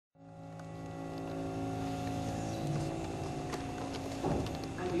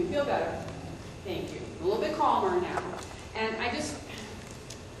feel better? Thank you. A little bit calmer now. And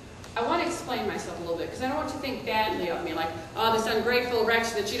I want to explain myself a little bit, because I don't want you to think badly of me, like, oh, this ungrateful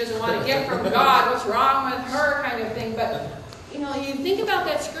wretch that she doesn't want to get from God, what's wrong with her, kind of thing. But, you know, you think about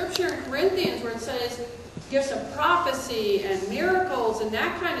that scripture in Corinthians where it says gifts of prophecy and miracles and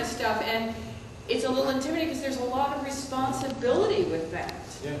that kind of stuff, and it's a little intimidating because there's a lot of responsibility with that.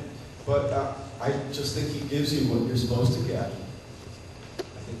 Yeah, but I just think he gives you what you're supposed to get. I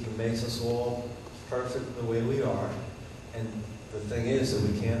think he makes us all perfect the way we are, and the thing is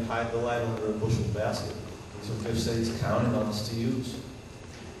that we can't hide the light under a bushel basket. These are gifts that he's counting on us to use.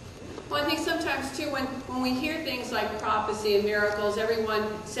 Well, I think sometimes, too, when we hear things like prophecy and miracles, everyone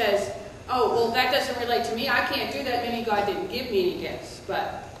says, oh, well, that doesn't relate to me. I can't do that. Maybe God didn't give me any gifts.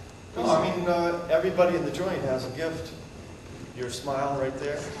 But no, I mean, everybody in the joint has a gift. Your smile right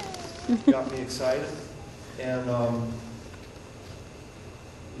there got me excited. And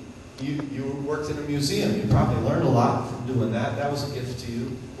you worked in a museum. You probably learned a lot from doing that. That was a gift to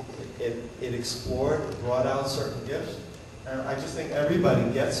you. It explored, it brought out certain gifts. And I just think everybody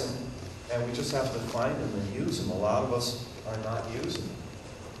gets them, and we just have to find them and use them. A lot of us are not using them.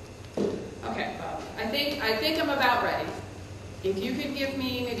 Okay, Bob. I think I'm about ready. If you could give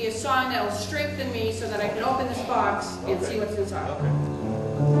me maybe a song that will strengthen me so that I can open this box and see what's inside. Okay.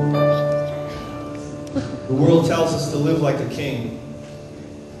 The world tells us to live like a king,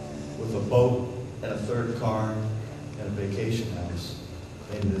 with a boat and a third car and a vacation house.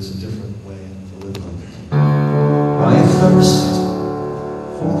 Maybe there's a different way to live like a king. My thirst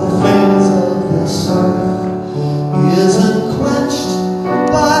for the things of this earth isn't quenched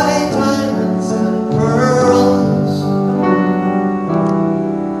by diamonds and pearls.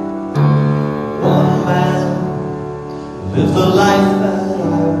 One man lived the life that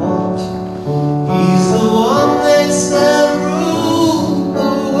I want. He's the one they said ruled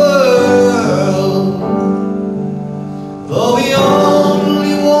the world. Though he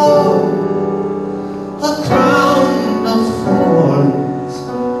only wore a crown of thorns.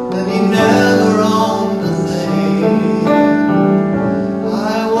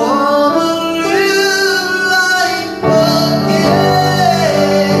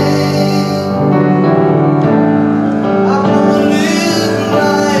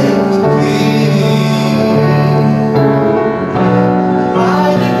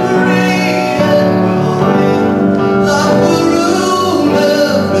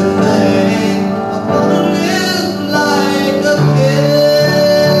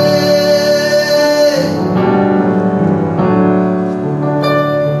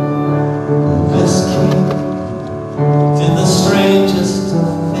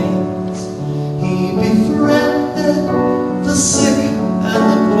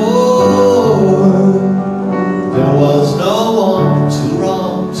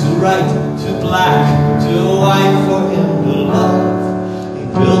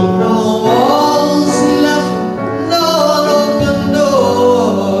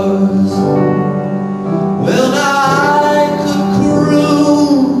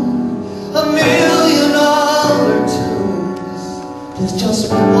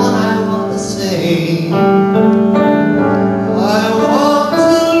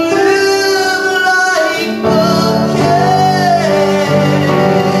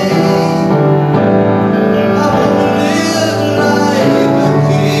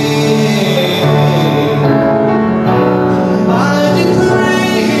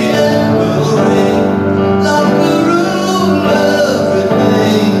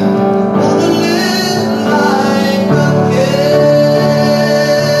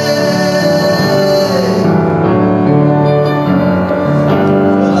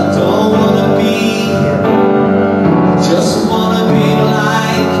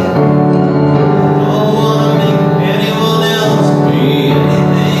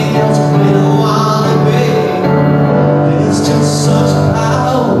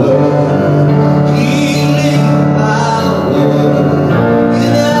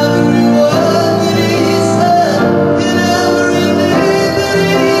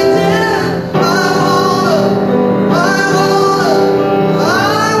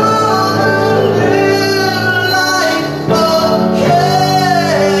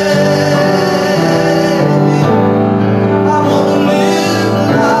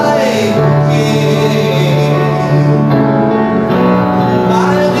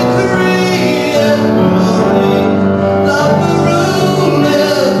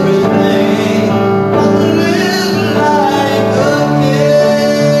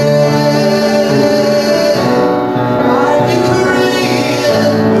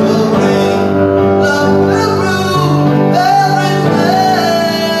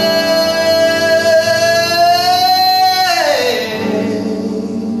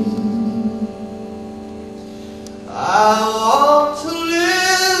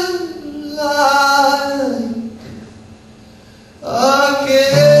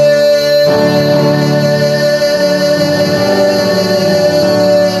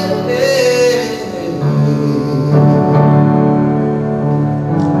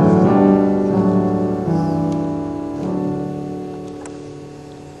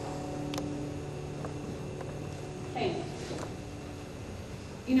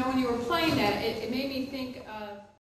 you were playing that, it made me think